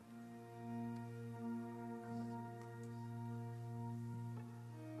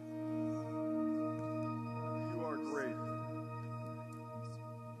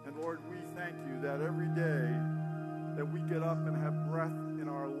get up and have breath in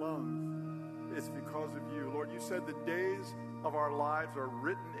our lungs, it's because of you. Lord, you said the days of our lives are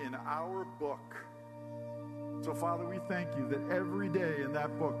written in our book. So, Father, we thank you that every day in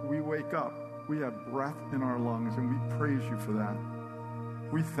that book we wake up, we have breath in our lungs, and we praise you for that.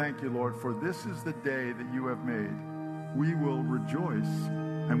 We thank you, Lord, for this is the day that you have made. We will rejoice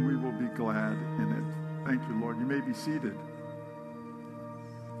and we will be glad in it. Thank you, Lord. You may be seated.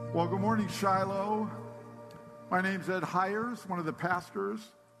 Well, good morning, Shiloh. My name's Ed Hires, one of the pastors,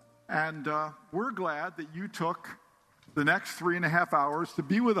 and we're glad that you took the next 3.5 hours to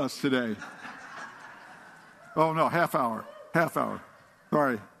be with us today. Oh, no, half hour.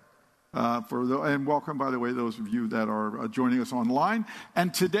 Sorry. And welcome, by the way, those of you that are joining us online.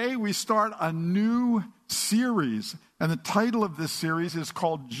 And today we start a new series, and the title of this series is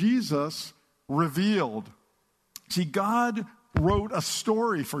called Jesus Revealed. See, God wrote a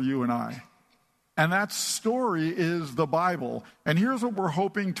story for you and I, and that story is the Bible. And here's what we're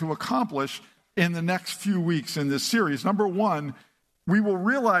hoping to accomplish in the next few weeks in this series. Number one, we will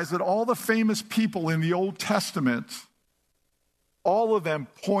realize that all the famous people in the Old Testament, all of them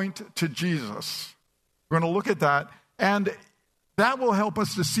point to Jesus. We're going to look at that, and that will help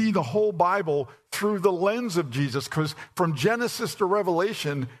us to see the whole Bible through the lens of Jesus, because from Genesis to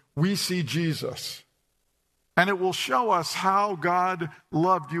Revelation, we see Jesus. And it will show us how God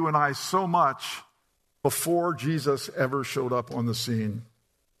loved you and I so much before Jesus ever showed up on the scene.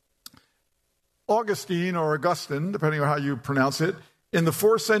 Augustine, or Augustine, depending on how you pronounce it, in the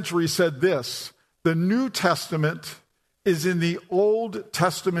 4th century said this: the New Testament is in the Old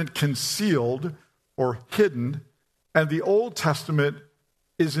Testament concealed or hidden, and the Old Testament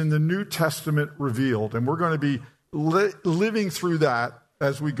is in the New Testament revealed. And we're going to be living through that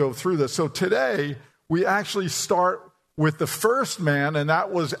as we go through this. So today, we actually start with the first man, and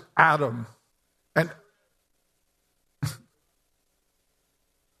that was Adam. And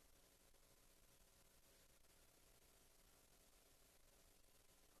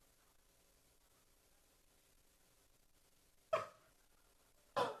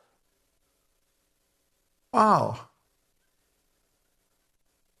wow.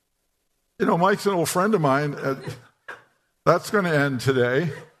 You know, Mike's an old friend of mine. That's going to end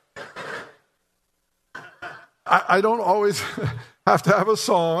today. I don't always have to have a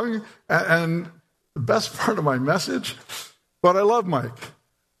song and the best part of my message, but I love Mike,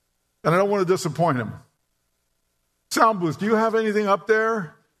 and I don't want to disappoint him. Sound booth, do you have anything up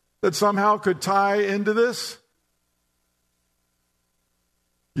there that somehow could tie into this?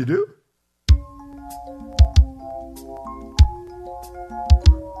 You do?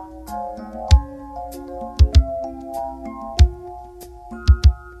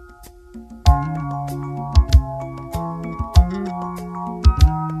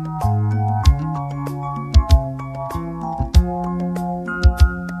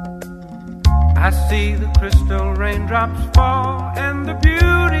 I see the crystal raindrops fall, and the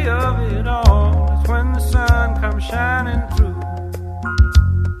beauty of it all is when the sun comes shining through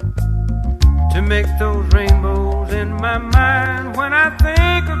to make those rainbows in my mind. When I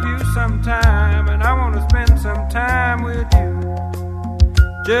think of you sometime, and I want to spend some time with you,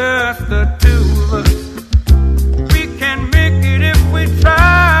 just the two of us. We can make it if we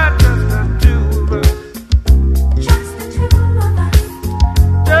try, just the two of us. Just the two of us.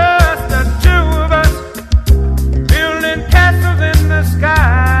 Just the two of us, building castles in the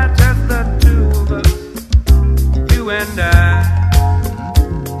sky. Just the two of us, you and I.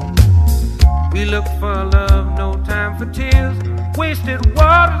 We look for love, no time for tears. Wasted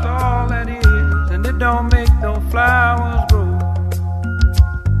water's all that is, and it don't make no flowers grow.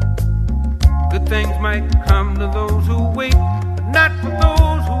 Good things might come to those who wait, but not for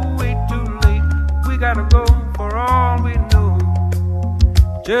those who wait too late. We gotta go for all we know.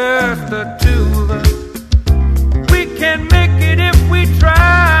 Just the two of us. We can make it if we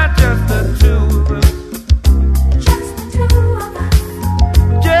try. Just the two of us. Just the two of us.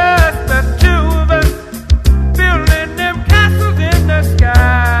 Just the two of us. Building them castles in the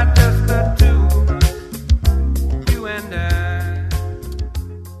sky. Just the two of us. You and I.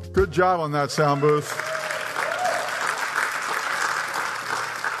 Good job on that, sound booth.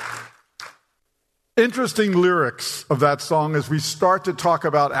 Interesting lyrics of that song as we start to talk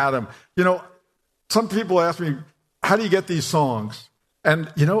about Adam. You know, some people ask me, how do you get these songs?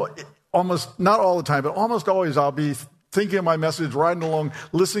 And, you know, almost, not all the time, but almost always I'll be thinking of my message, riding along,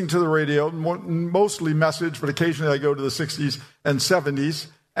 listening to the radio, mostly message, but occasionally I go to the 60s and 70s,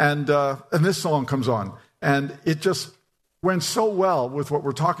 and this song comes on. And it just went so well with what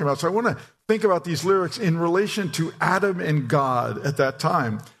we're talking about. So I want to think about these lyrics in relation to Adam and God at that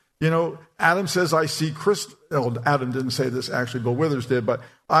time. Adam says, I see crystal. Oh, Adam didn't say this actually, Bill Withers did, but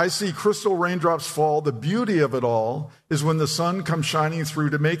I see crystal raindrops fall. The beauty of it all is when the sun comes shining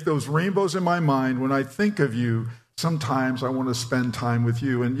through to make those rainbows in my mind. When I think of you, sometimes I want to spend time with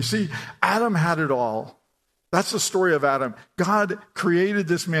you. And you see, Adam had it all. That's the story of Adam. God created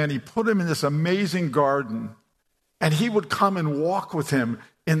this man. He put him in this amazing garden, and he would come and walk with him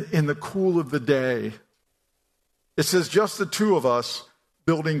in the cool of the day. It says just the two of us,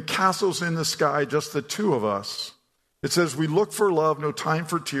 building castles in the sky, just the two of us. It says we look for love, no time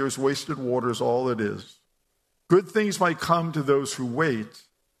for tears, wasted waters, all it is. Good things might come to those who wait,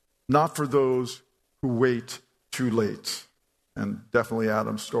 not for those who wait too late. And definitely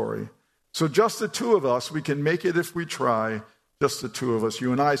Adam's story. So just the two of us, we can make it if we try, just the two of us,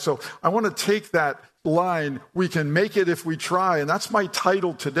 you and I. So I want to take that line, we can make it if we try, and that's my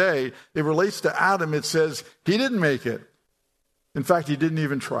title today. It relates to Adam. It says he didn't make it. In fact, he didn't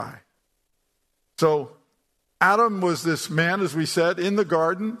even try. So Adam was this man, as we said, in the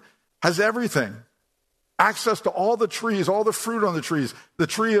garden, has everything. Access to all the trees, all the fruit on the trees. The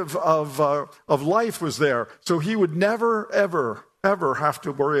tree of life was there. So he would never, ever, ever have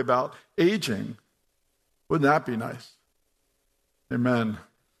to worry about aging. Wouldn't that be nice? Amen.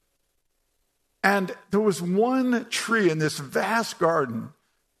 And there was one tree in this vast garden,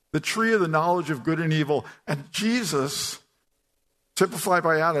 the tree of the knowledge of good and evil. And Jesus, typified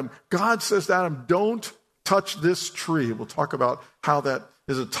by Adam, God says to Adam, don't touch this tree. We'll talk about how that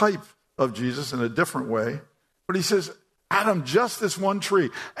is a type of Jesus in a different way. But he says, Adam, just this one tree.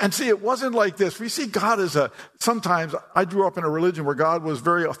 And see, it wasn't like this. We see God as sometimes I grew up in a religion where God was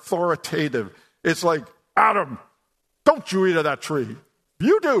very authoritative. It's like, Adam, don't you eat of that tree. If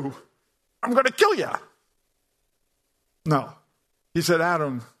you do, I'm going to kill you. No. He said,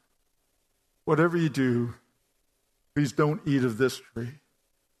 Adam, whatever you do, please don't eat of this tree.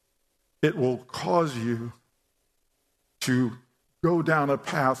 It will cause you to go down a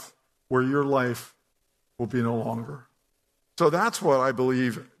path where your life will be no longer. So that's what I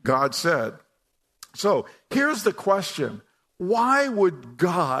believe God said. So here's the question. Why would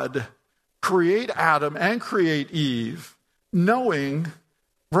God create Adam and create Eve knowing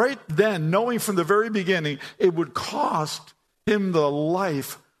from the very beginning, it would cost him the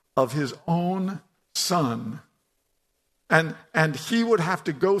life of his own son? And he would have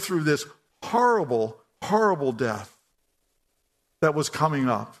to go through this horrible, horrible death that was coming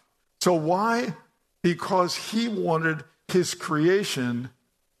up. So why? Because he wanted his creation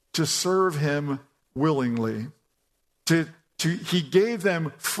to serve him willingly. He gave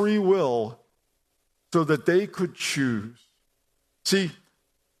them free will so that they could choose. See,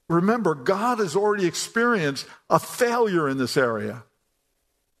 remember, God has already experienced a failure in this area.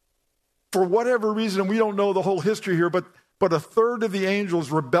 For whatever reason, we don't know the whole history here, but a third of the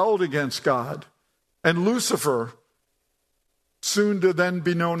angels rebelled against God. And Lucifer, soon to then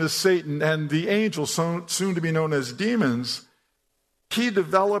be known as Satan, and the angels, soon to be known as demons, he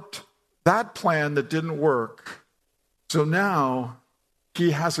developed that plan that didn't work. So now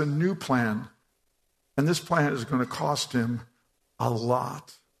he has a new plan. And this plan is going to cost him a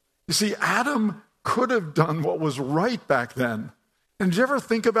lot. You see, Adam could have done what was right back then. And did you ever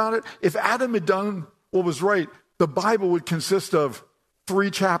think about it? If Adam had done what was right, the Bible would consist of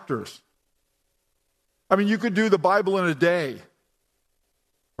 3 chapters. I mean, you could do the Bible in a day,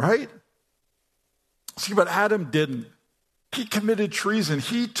 right? See, but Adam didn't. He committed treason.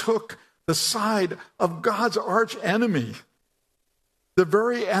 He took the side of God's arch enemy, the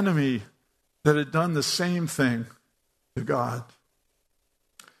very enemy that had done the same thing to God.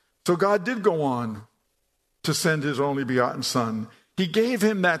 So God did go on to send his only begotten son. He gave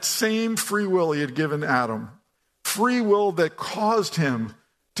him that same free will he had given Adam. Free will that caused him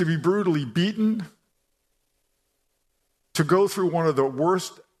to be brutally beaten, to go through one of the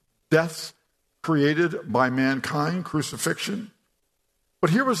worst deaths created by mankind, crucifixion. But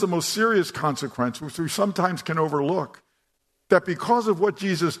here was the most serious consequence, which we sometimes can overlook, that because of what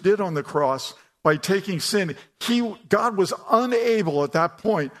Jesus did on the cross, by taking sin, God was unable at that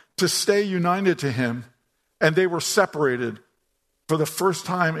point to stay united to him, and they were separated for the first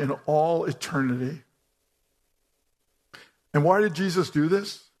time in all eternity. And why did Jesus do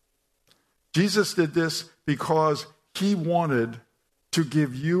this? Jesus did this because he wanted to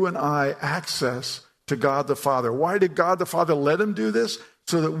give you and I access to God the Father. Why did God the Father let him do this?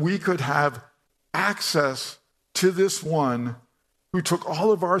 So that we could have access to this one who took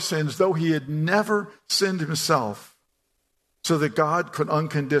all of our sins, though he had never sinned himself, so that God could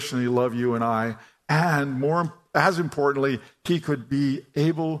unconditionally love you and I, and more, as importantly, he could be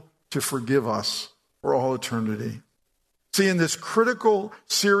able to forgive us for all eternity. See, in this critical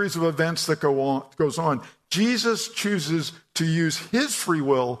series of events that goes on, Jesus chooses to use his free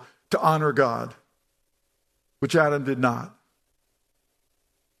will to honor God, which Adam did not.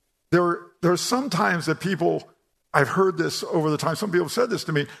 There are some times that people, I've heard this over the time, some people have said this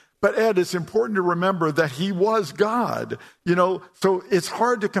to me, but Ed, it's important to remember that he was God, so it's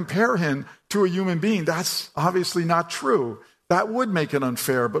hard to compare him to a human being. That's obviously not true. That would make it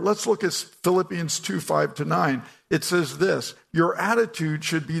unfair, but let's look at Philippians 2:5-9. It says this, your attitude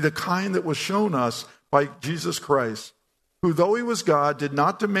should be the kind that was shown us by Jesus Christ, who though he was God, did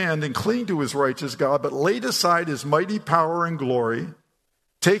not demand and cling to his rights as God, but laid aside his mighty power and glory.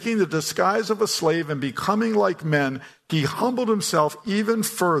 Taking the disguise of a slave and becoming like men, he humbled himself even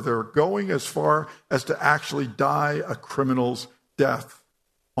further, going as far as to actually die a criminal's death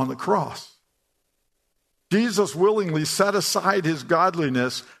on the cross. Jesus willingly set aside his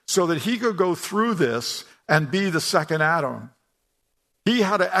godliness so that he could go through this and be the second Adam. He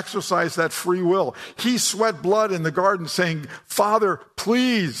had to exercise that free will. He sweat blood in the garden saying, Father,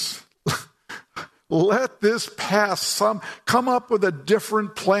 please, let this pass. Come up with a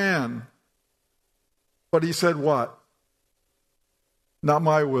different plan. But he said what? Not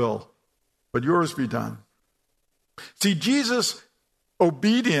my will, but yours be done. See, Jesus'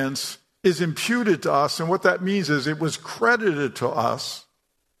 obedience is imputed to us, and what that means is it was credited to us.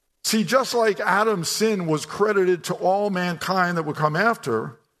 See, just like Adam's sin was credited to all mankind that would come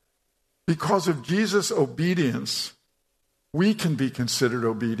after, because of Jesus' obedience, we can be considered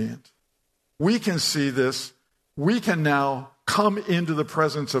obedient. We can see this. We can now come into the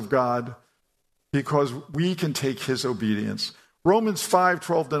presence of God because we can take his obedience. Romans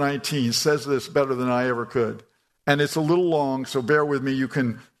 5:12-19 says this better than I ever could. And it's a little long, so bear with me. You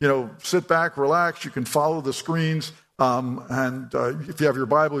can, sit back, relax. You can follow the screens. And if you have your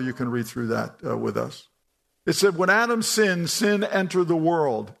Bible, you can read through that with us. It said, when Adam sinned, sin entered the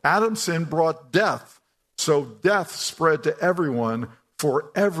world. Adam's sin brought death. So death spread to everyone,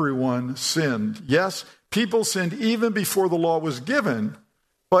 for everyone sinned. Yes, people sinned even before the law was given,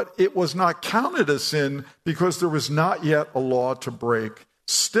 but it was not counted as sin because there was not yet a law to break.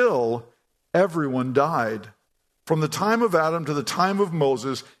 Still, everyone died. From the time of Adam to the time of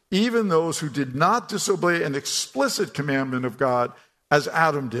Moses, even those who did not disobey an explicit commandment of God as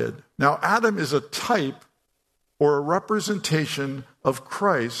Adam did. Now, Adam is a type or a representation of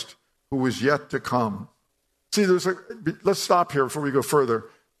Christ who was yet to come. See, let's stop here before we go further.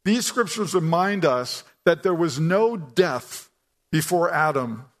 These scriptures remind us that there was no death before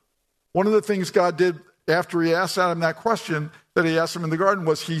Adam. One of the things God did after he asked Adam that question that he asked him in the garden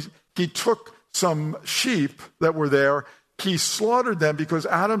was he took some sheep that were there. He slaughtered them because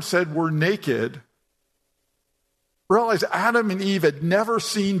Adam said, we're naked. Realize Adam and Eve had never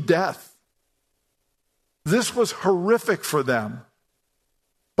seen death. This was horrific for them.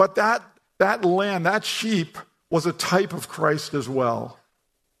 But that lamb, that sheep, was a type of Christ as well.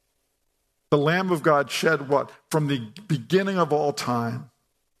 The Lamb of God shed what? From the beginning of all time.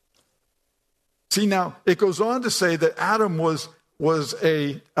 See, now, it goes on to say that Adam was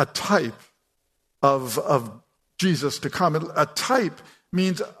a type of Jesus to come. A type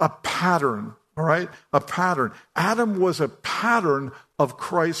means a pattern, all right? A pattern. Adam was a pattern of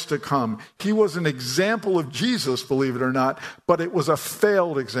Christ to come. He was an example of Jesus, believe it or not, but it was a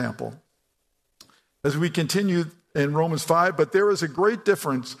failed example. As we continue in Romans 5, but there is a great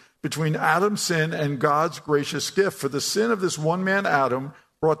difference between Adam's sin and God's gracious gift. For the sin of this one man, Adam,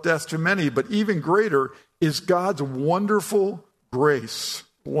 brought death to many, but even greater is God's wonderful grace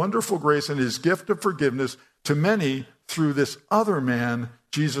and his gift of forgiveness to many through this other man,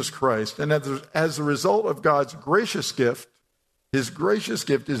 Jesus Christ. And as a result of God's gracious gift, his gracious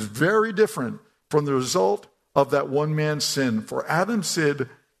gift is very different from the result of that one man's sin. For Adam's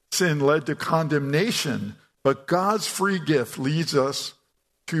sin led to condemnation, but God's free gift leads us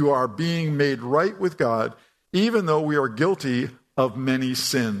to our being made right with God, even though we are guilty of many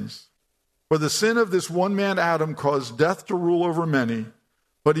sins. For the sin of this one man, Adam, caused death to rule over many,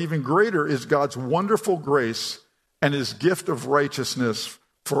 but even greater is God's wonderful grace and his gift of righteousness.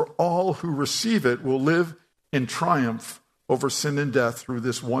 For all who receive it will live in triumph over sin and death through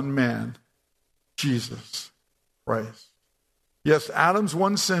this one man, Jesus Christ. Yes, Adam's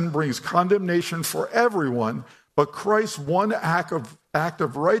one sin brings condemnation for everyone, but Christ's one act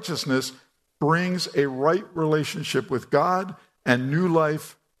of righteousness brings a right relationship with God and new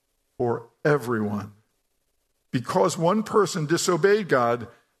life for everyone. Because one person disobeyed God,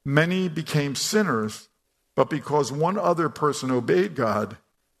 many became sinners, but because one other person obeyed God,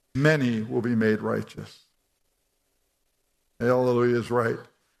 many will be made righteous. Hallelujah is right.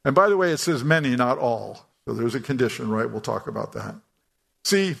 And by the way, it says many, not all. So there's a condition, right? We'll talk about that.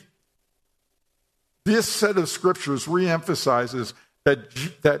 See, this set of scriptures reemphasizes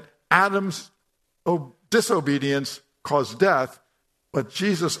that Adam's disobedience caused death, but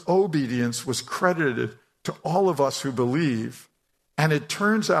Jesus' obedience was credited to all of us who believe. And it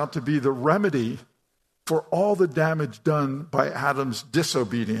turns out to be the remedy for all the damage done by Adam's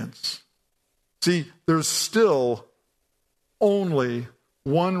disobedience. See, there's still only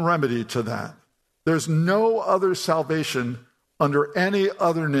one remedy to that. There's no other salvation under any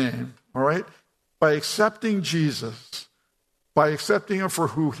other name, all right? By accepting Jesus, by accepting him for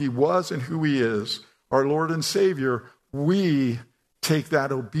who he was and who he is, our Lord and Savior, we take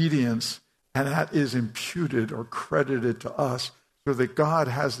that obedience and that is imputed or credited to us so that God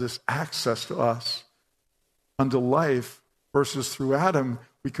has this access to us unto life versus through Adam,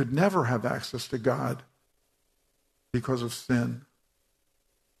 we could never have access to God because of sin.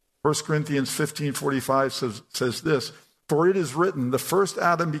 1 Corinthians 15:45 says this, "For it is written, the first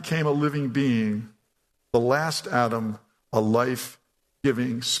Adam became a living being, the last Adam a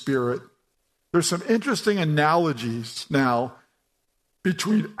life-giving spirit." There's some interesting analogies now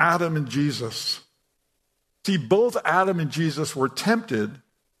between Adam and Jesus. See, both Adam and Jesus were tempted.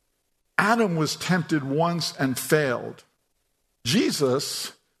 Adam was tempted once and failed.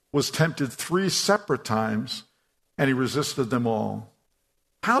 Jesus was tempted 3 separate times, and he resisted them all.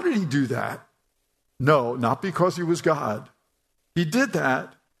 How did he do that? No, not because he was God. He did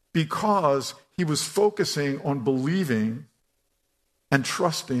that because he was focusing on believing and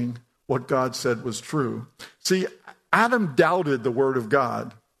trusting what God said was true. See, Adam doubted the word of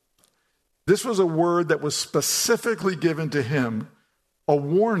God. This was a word that was specifically given to him, a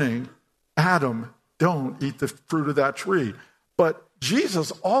warning, Adam, don't eat the fruit of that tree. But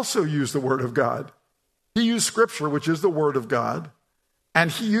Jesus also used the word of God. He used scripture, which is the word of God,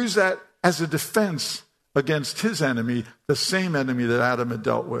 and he used that as a defense against his enemy, the same enemy that Adam had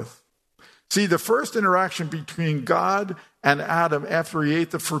dealt with. See, the first interaction between God and Adam after he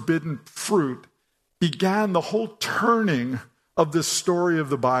ate the forbidden fruit began the whole turning of this story of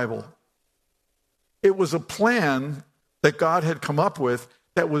the Bible. It was a plan that God had come up with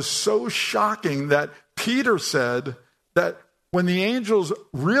that was so shocking that Peter said that when the angels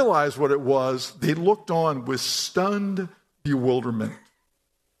realized what it was, they looked on with stunned bewilderment.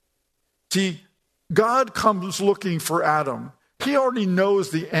 See, God comes looking for Adam. He already knows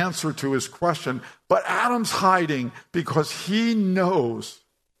the answer to his question, but Adam's hiding because he knows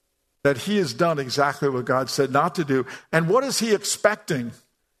that he has done exactly what God said not to do. And what is he expecting?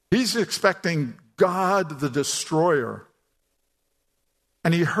 He's expecting God the destroyer.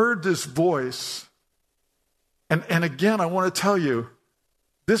 And he heard this voice. And again, I want to tell you,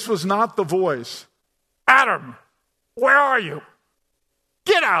 this was not the voice, "Adam, where are you?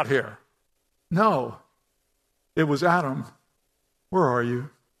 Get out here." No, it was, "Adam, where are you?"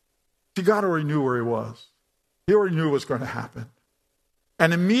 See, God already knew where he was. He already knew what was going to happen.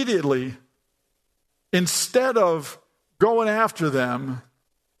 And immediately, instead of going after them,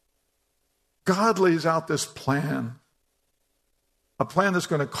 God lays out this plan, a plan that's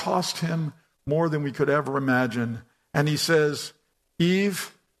going to cost him more than we could ever imagine. And he says,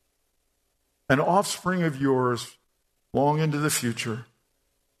 "Eve, an offspring of yours long into the future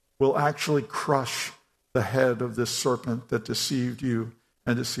will actually crush the head of this serpent that deceived you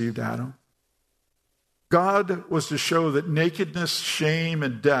and deceived Adam." God was to show that nakedness, shame,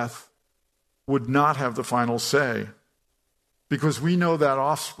 and death would not have the final say, because we know that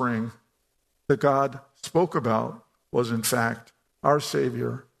offspring that God spoke about was in fact our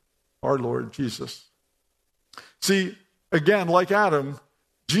Savior, our Lord Jesus. See, again, like Adam,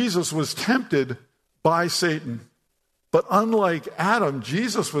 Jesus was tempted by Satan. But unlike Adam,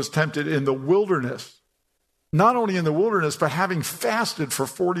 Jesus was tempted in the wilderness. Not only in the wilderness, but having fasted for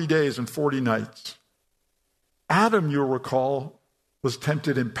 40 days and 40 nights. Adam, you'll recall, was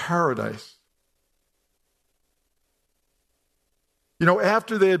tempted in paradise. You know,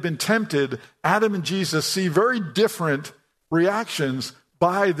 after they had been tempted, Adam and Jesus see very different reactions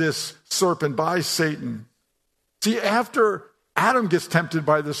by this serpent, by Satan. See, after Adam gets tempted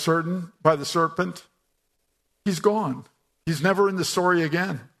by the serpent, he's gone. He's never in the story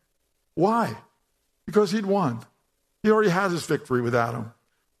again. Why? Because he'd won. He already had his victory with Adam.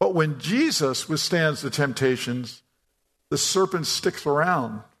 But when Jesus withstands the temptations, the serpent sticks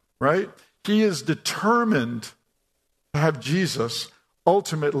around, right? He is determined to have Jesus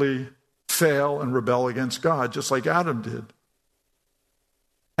ultimately fail and rebel against God, just like Adam did.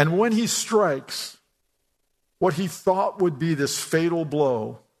 And when he strikes what he thought would be this fatal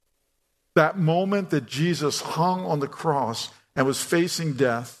blow, that moment that Jesus hung on the cross and was facing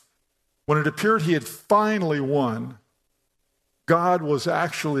death, when it appeared he had finally won, God was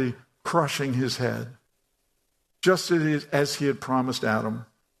actually crushing his head, just as he had promised Adam.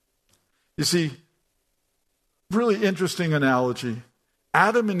 You see, really interesting analogy.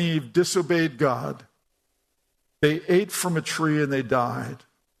 Adam and Eve disobeyed God. They ate from a tree and they died.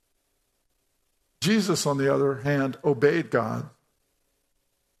 Jesus, on the other hand, obeyed God.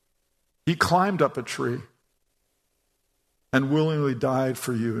 He climbed up a tree and willingly died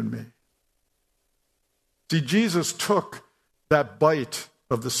for you and me. See, Jesus took that bite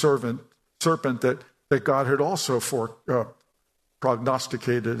of the serpent that God had also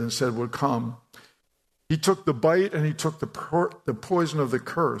prognosticated and said would come. He took the bite and he took the poison of the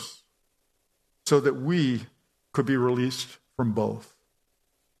curse so that we could be released from both.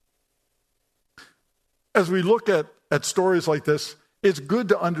 As we look at stories like this, it's good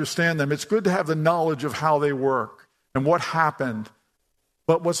to understand them. It's good to have the knowledge of how they work and what happened.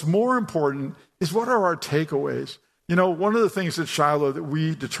 But what's more important is, what are our takeaways? You know, one of the things at Shiloh that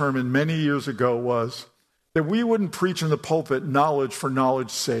we determined many years ago was that we wouldn't preach in the pulpit knowledge for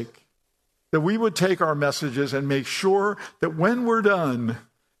knowledge's sake. That we would take our messages and make sure that when we're done,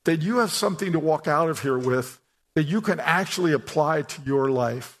 that you have something to walk out of here with that you can actually apply to your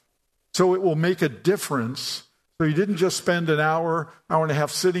life. So it will make a difference. So you didn't just spend an hour and a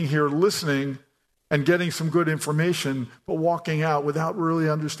half sitting here listening and getting some good information, but walking out without really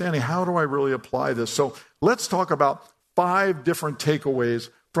understanding, how do I really apply this? So let's talk about 5 different takeaways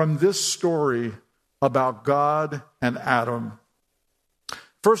from this story about God and Adam.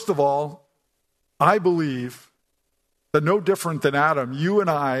 First of all, I believe that no different than Adam, you and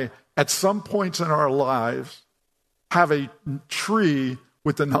I, at some points in our lives, have a tree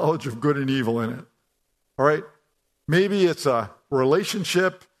with the knowledge of good and evil in it. All right? Maybe it's a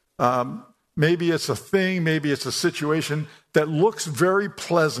relationship, maybe it's a thing, maybe it's a situation that looks very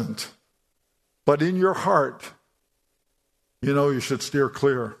pleasant, but in your heart, you know you should steer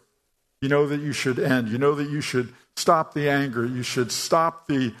clear. You know that you should end. You know that you should stop the anger. You should stop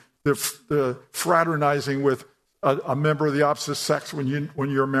the fraternizing with a member of the opposite sex when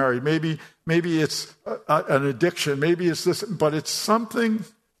you're married. Maybe it's an addiction. Maybe it's this, but it's something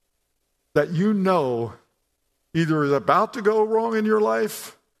that you know either is about to go wrong in your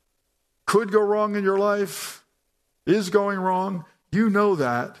life, could go wrong in your life, is going wrong. You know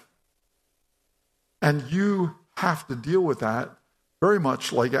that. And you have to deal with that very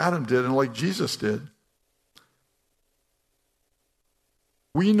much like Adam did and like Jesus did.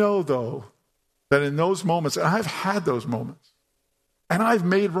 We know, though, that in those moments, and I've had those moments, and I've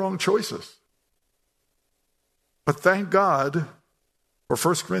made wrong choices. But thank God for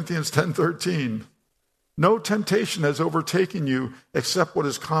 1 Corinthians 10:13. No temptation has overtaken you except what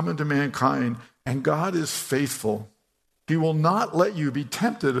is common to mankind, and God is faithful. He will not let you be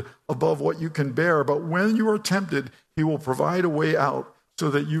tempted above what you can bear, but when you are tempted, he will provide a way out so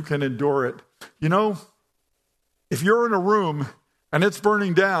that you can endure it. You know, if you're in a room and it's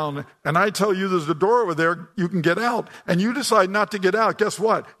burning down, and I tell you there's a door over there, you can get out, and you decide not to get out, guess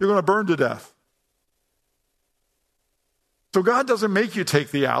what? You're going to burn to death. So God doesn't make you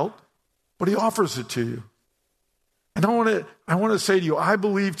take the out, but he offers it to you. And I want to say to you, I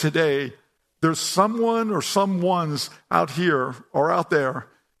believe today there's someone or someones out here or out there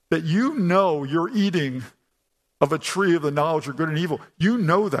that you know you're eating of a tree of the knowledge of good and evil. You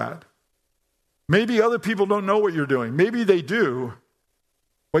know that. Maybe other people don't know what you're doing. Maybe they do.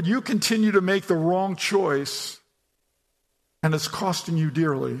 But you continue to make the wrong choice, and it's costing you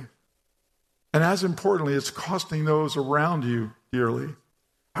dearly. And as importantly, it's costing those around you dearly.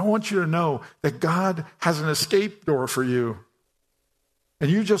 I want you to know that God has an escape door for you.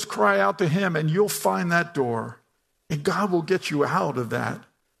 And you just cry out to him, and you'll find that door. And God will get you out of that.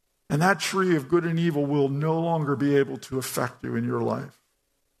 And that tree of good and evil will no longer be able to affect you in your life.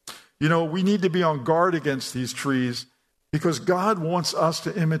 You know, we need to be on guard against these trees because God wants us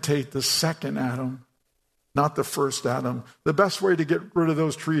to imitate the second Adam, not the first Adam. The best way to get rid of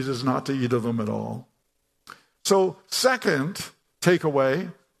those trees is not to eat of them at all. So, second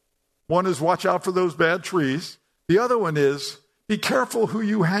takeaway, one is watch out for those bad trees. The other one is be careful who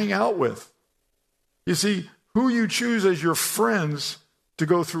you hang out with. You see, who you choose as your friends to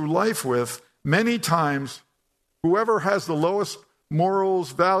go through life with, many times, whoever has the lowest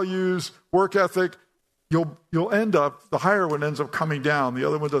morals, values, work ethic, you'll end up, the higher one ends up coming down. The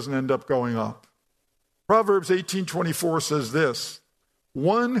other one doesn't end up going up. Proverbs 18:24 says this,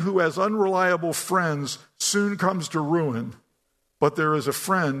 one who has unreliable friends soon comes to ruin, but there is a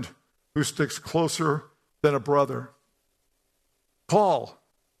friend who sticks closer than a brother. Paul,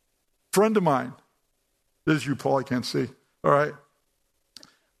 friend of mine. This is you, Paul, I can't see. All right.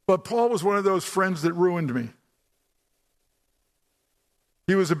 But Paul was one of those friends that ruined me.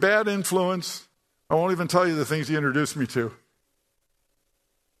 He was a bad influence. I won't even tell you the things he introduced me to.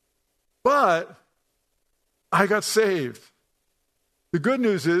 But I got saved. The good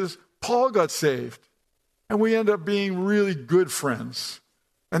news is Paul got saved. And we ended up being really good friends.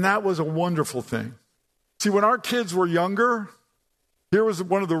 And that was a wonderful thing. See, when our kids were younger, here was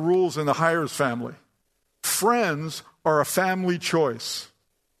one of the rules in the Hires family. Friends are a family choice.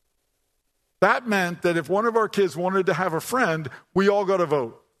 That meant that if one of our kids wanted to have a friend, we all got a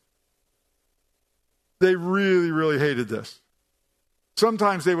vote. They really, really hated this.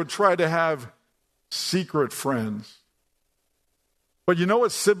 Sometimes they would try to have secret friends. But you know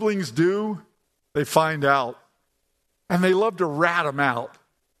what siblings do? They find out. And they love to rat them out.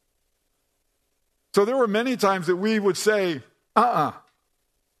 So there were many times that we would say, not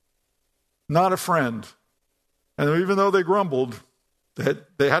a friend. And even though they grumbled,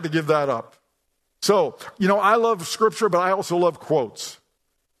 they had to give that up. So, I love scripture, but I also love quotes.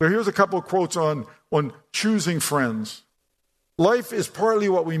 So here's a couple of quotes on choosing friends. Life is partly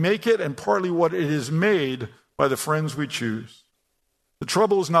what we make it and partly what it is made by the friends we choose. The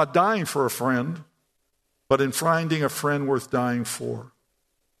trouble is not dying for a friend, but in finding a friend worth dying for.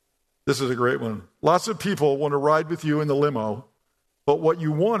 This is a great one. Lots of people want to ride with you in the limo, but what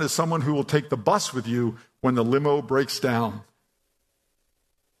you want is someone who will take the bus with you when the limo breaks down.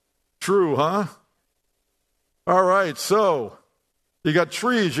 True, huh? All right, so you got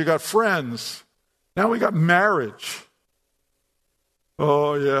trees, you got friends. Now we got marriage.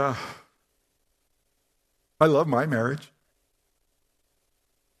 Oh, yeah. I love my marriage.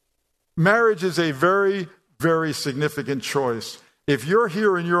 Marriage is a very, very significant choice. If you're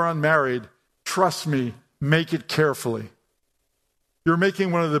here and you're unmarried, trust me, make it carefully. You're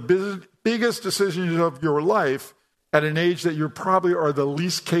making one of the biggest decisions of your life at an age that you probably are the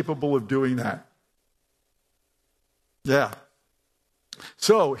least capable of doing that. Yeah.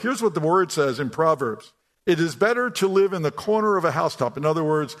 So here's what the word says in Proverbs. It is better to live in the corner of a housetop. In other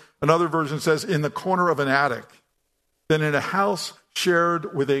words, another version says in the corner of an attic than in a house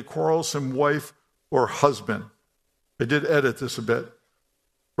shared with a quarrelsome wife or husband. I did edit this a bit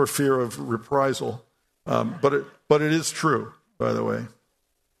for fear of reprisal, but it is true, by the way.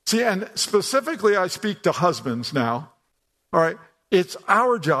 See, and specifically I speak to husbands now. All right, it's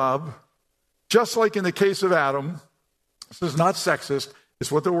our job, just like in the case of Adam, this is not sexist,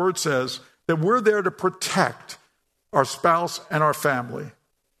 it's what the word says, that we're there to protect our spouse and our family.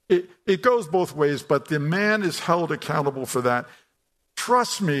 It goes both ways, but the man is held accountable for that.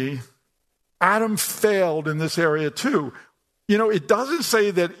 Trust me, Adam failed in this area too. It doesn't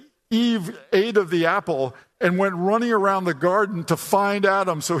say that Eve ate of the apple and went running around the garden to find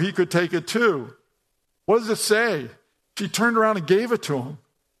Adam so he could take it too. What does it say? She turned around and gave it to him.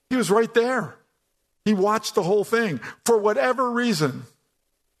 He was right there. He watched the whole thing. For whatever reason,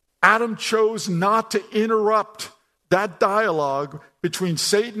 Adam chose not to interrupt that dialogue between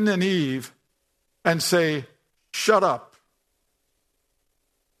Satan and Eve and say, shut up.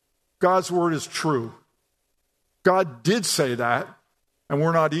 God's word is true. God did say that, and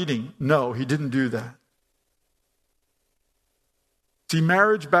we're not eating. No, he didn't do that. See,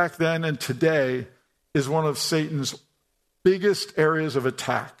 marriage back then and today is one of Satan's biggest areas of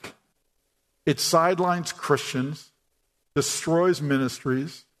attack. It sidelines Christians, destroys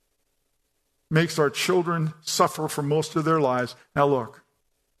ministries, makes our children suffer for most of their lives. Now look,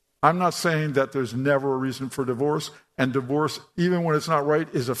 I'm not saying that there's never a reason for divorce, and divorce, even when it's not right,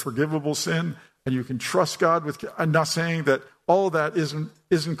 is a forgivable sin, and you can trust God with. I'm not saying that all of that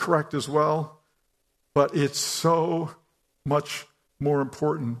isn't correct as well, but it's so much more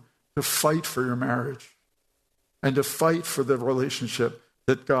important to fight for your marriage and to fight for the relationship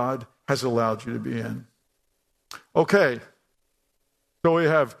that God has allowed you to be in. Okay, so we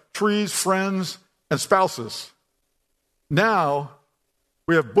have trees, friends, and spouses. Now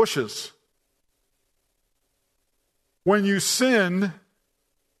we have bushes. When you sin,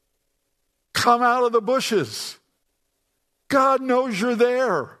 come out of the bushes. God knows you're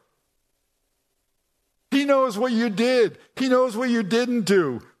there. He knows what you did. He knows what you didn't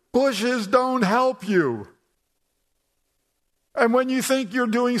do. Bushes don't help you. And when you think you're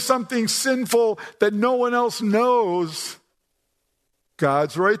doing something sinful that no one else knows,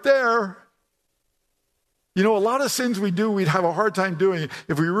 God's right there. A lot of sins we do, we'd have a hard time doing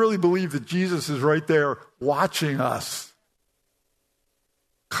if we really believe that Jesus is right there watching us.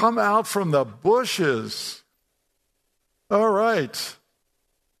 Come out from the bushes. All right.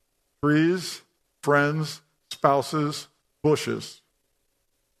 Trees, friends, spouses, bushes.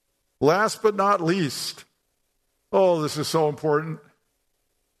 Last but not least, oh, this is so important.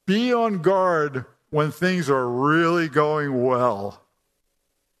 Be on guard when things are really going well.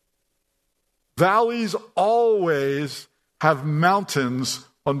 Valleys always have mountains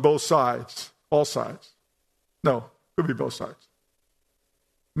on both sides, all sides. No, could be both sides.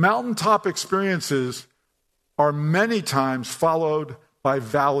 Mountaintop experiences are many times followed by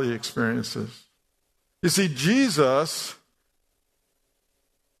valley experiences. You see, Jesus,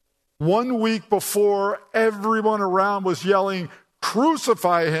 1 week before everyone around was yelling,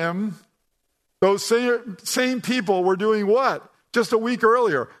 "Crucify him," those same people were doing what? Just a week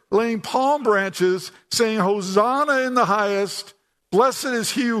earlier, laying palm branches, saying, "Hosanna in the highest, blessed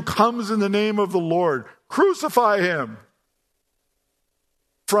is he who comes in the name of the Lord. Crucify him."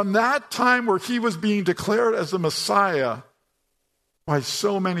 From that time where he was being declared as the Messiah by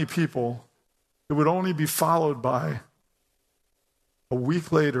so many people, it would only be followed by a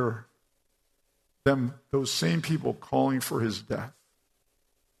week later, them, those same people calling for his death.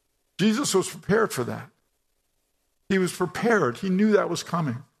 Jesus was prepared for that. He was prepared. He knew that was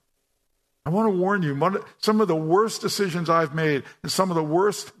coming. I want to warn you, some of the worst decisions I've made and some of the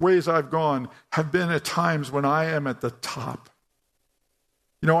worst ways I've gone have been at times when I am at the top.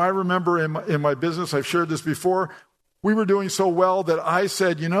 You know, I remember in my business, I've shared this before, we were doing so well that I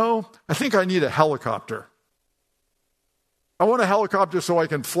said, I think I need a helicopter. I want a helicopter so I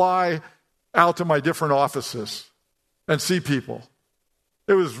can fly out to my different offices and see people.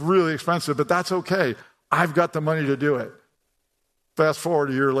 It was really expensive, but that's okay. I've got the money to do it. Fast forward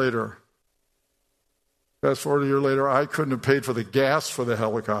a year later, I couldn't have paid for the gas for the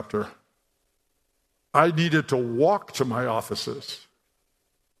helicopter. I needed to walk to my offices.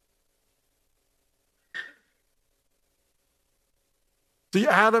 See,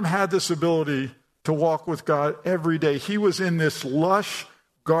 Adam had this ability to walk with God every day. He was in this lush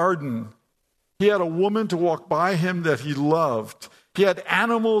garden. He had a woman to walk by him that he loved. He had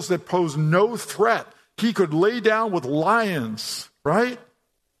animals that posed no threat. He could lay down with lions, right?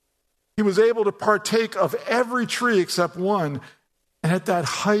 He was able to partake of every tree except one. And at that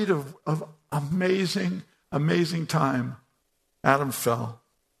height of amazing, amazing time, Adam fell.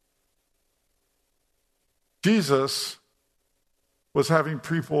 Jesus was having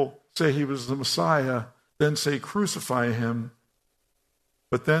people say he was the Messiah, then say crucify him.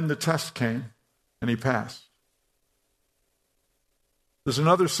 But then the test came and he passed. There's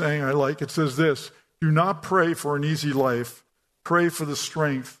another saying I like. It says this: do not pray for an easy life. Pray for the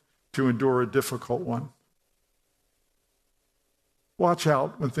strength to endure a difficult one. Watch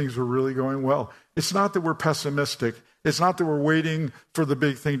out when things are really going well. It's not that we're pessimistic. It's not that we're waiting for the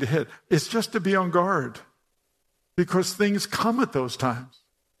big thing to hit. It's just to be on guard, because things come at those times.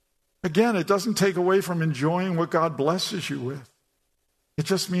 Again, it doesn't take away from enjoying what God blesses you with. It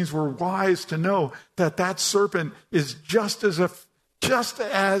just means we're wise to know that that serpent is just as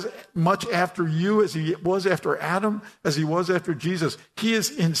much after you as he was after Adam, as he was after Jesus. He is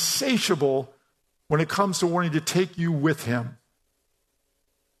insatiable when it comes to wanting to take you with him.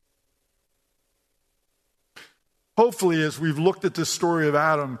 Hopefully, as we've looked at this story of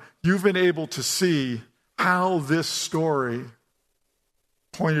Adam, you've been able to see how this story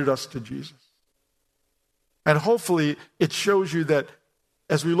pointed us to Jesus. And hopefully, it shows you that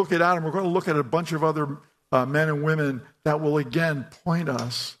as we look at Adam, we're going to look at a bunch of other men and women that will again point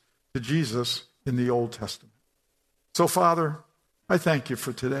us to Jesus in the Old Testament. So, Father, I thank you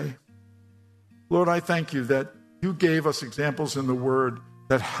for today. Lord, I thank you that you gave us examples in the Word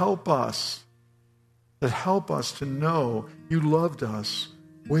that help us to know you loved us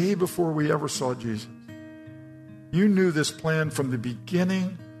way before we ever saw Jesus. You knew this plan from the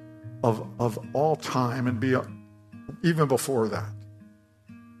beginning of all time and even before that.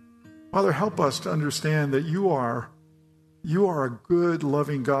 Father, help us to understand that you are a good,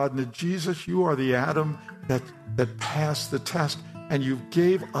 loving God, and that Jesus, you are the Adam that passed the test, and you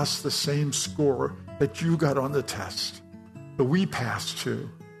gave us the same score that you got on the test, that we passed too.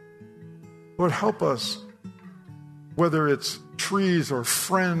 Lord, help us, whether it's trees or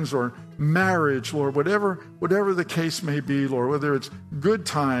friends or marriage, Lord, whatever the case may be, Lord, whether it's good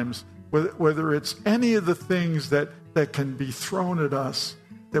times, whether it's any of the things that can be thrown at us,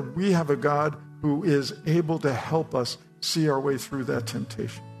 that we have a God who is able to help us see our way through that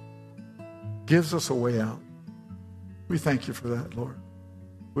temptation. Gives us a way out. We thank you for that, Lord.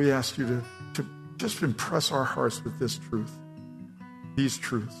 We ask you to just impress our hearts with this truth, these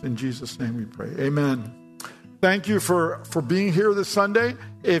truths. In Jesus' name we pray. Amen. Thank you for being here this Sunday.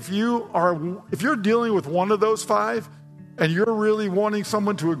 If you're dealing with one of those five and you're really wanting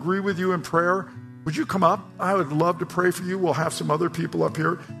someone to agree with you in prayer, would you come up? I would love to pray for you. We'll have some other people up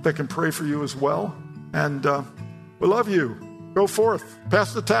here that can pray for you as well. And we love you. Go forth,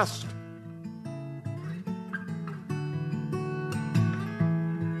 pass the test.